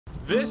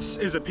This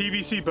is a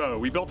PVC bow.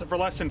 We built it for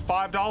less than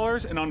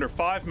 $5 in under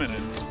 5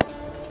 minutes.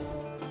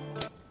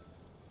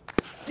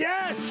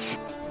 Yes!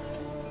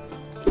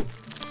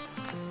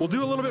 We'll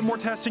do a little bit more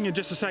testing in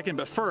just a second,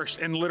 but first,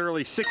 in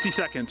literally 60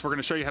 seconds, we're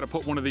gonna show you how to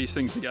put one of these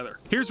things together.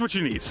 Here's what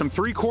you need: some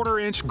 3/4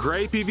 inch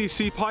gray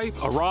PVC pipe,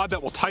 a rod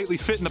that will tightly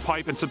fit in the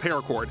pipe, and some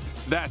paracord.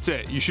 That's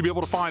it. You should be able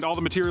to find all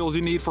the materials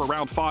you need for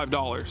around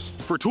 $5.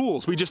 For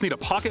tools, we just need a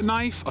pocket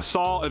knife, a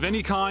saw of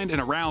any kind,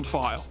 and a round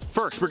file.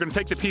 First, we're gonna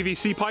take the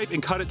PVC pipe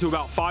and cut it to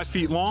about 5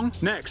 feet long.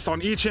 Next,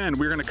 on each end,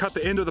 we're gonna cut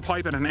the end of the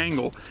pipe at an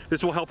angle.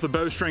 This will help the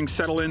bowstring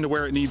settle into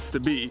where it needs to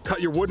be.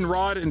 Cut your wooden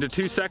rod into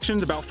 2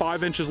 sections, about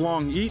 5 inches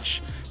long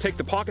each. Take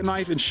the pocket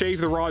knife and shave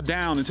the rod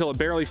down until it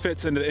barely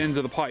fits into the ends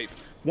of the pipe.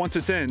 Once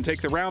it's in,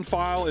 take the round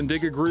file and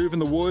dig a groove in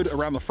the wood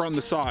around the front and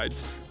the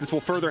sides. This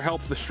will further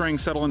help the string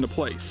settle into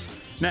place.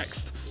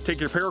 Next, take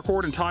your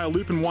paracord and tie a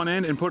loop in one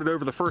end and put it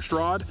over the first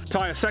rod.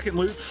 Tie a second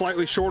loop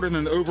slightly shorter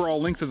than the overall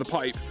length of the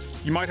pipe.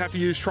 You might have to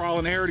use trial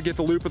and error to get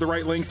the loop of the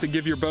right length to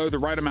give your bow the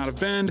right amount of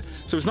bend,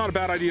 so it's not a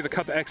bad idea to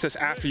cut the excess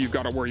after you've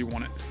got it where you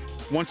want it.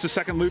 Once the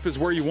second loop is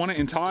where you want it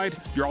and tied,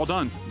 you're all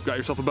done. You've got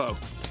yourself a bow.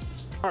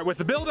 All right, with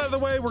the build out of the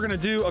way, we're gonna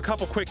do a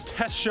couple quick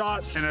test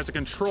shots, and as a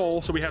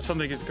control, so we have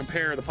something to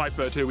compare the pipe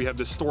bow to, we have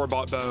this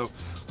store-bought bow.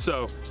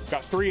 So,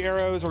 got 3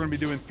 arrows. We're gonna be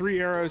doing 3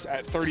 arrows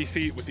at 30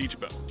 feet with each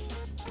bow.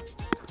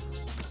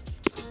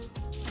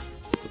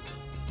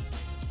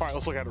 All right,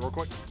 let's look at it real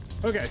quick.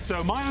 Okay,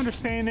 so my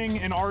understanding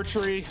in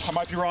archery, I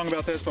might be wrong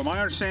about this, but my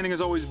understanding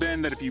has always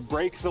been that if you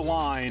break the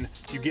line,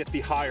 you get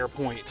the higher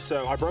point.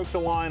 So I broke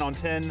the line on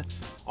 10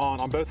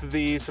 on both of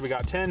these, so we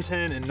got 10,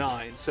 10, and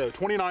 9. So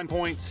 29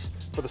 points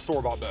for the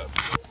store-bought bow.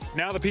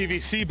 Now the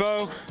PVC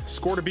bow,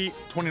 score to beat,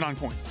 29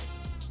 points.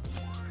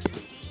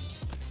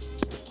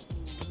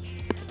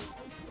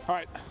 All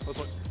right, let's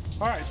look.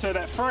 All right, so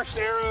that first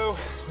arrow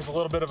was a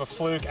little bit of a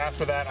fluke.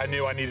 After that, I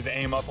knew I needed to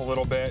aim up a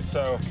little bit.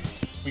 So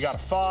we got a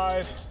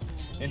 5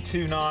 and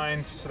 2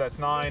 9s, so that's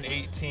 9,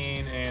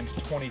 18, and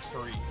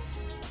 23.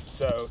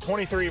 So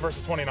 23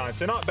 versus 29,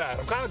 so not bad.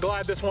 I'm kind of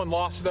glad this one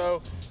lost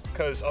though,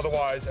 because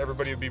otherwise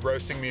everybody would be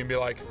roasting me and be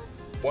like,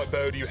 what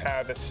bow do you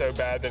have that's so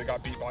bad that it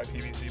got beat by a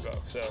PVC bow?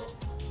 So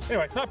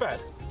anyway, not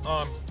bad.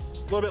 A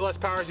little bit less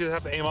power, you just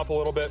have to aim up a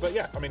little bit, but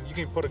yeah, I mean, you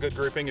can put a good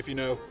grouping if you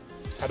know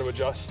how to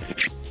adjust.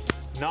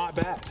 Not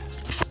bad.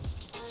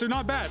 So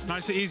not bad,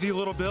 nice and easy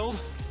little build.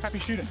 Happy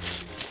shooting.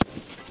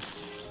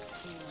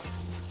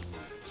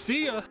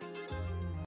 See ya.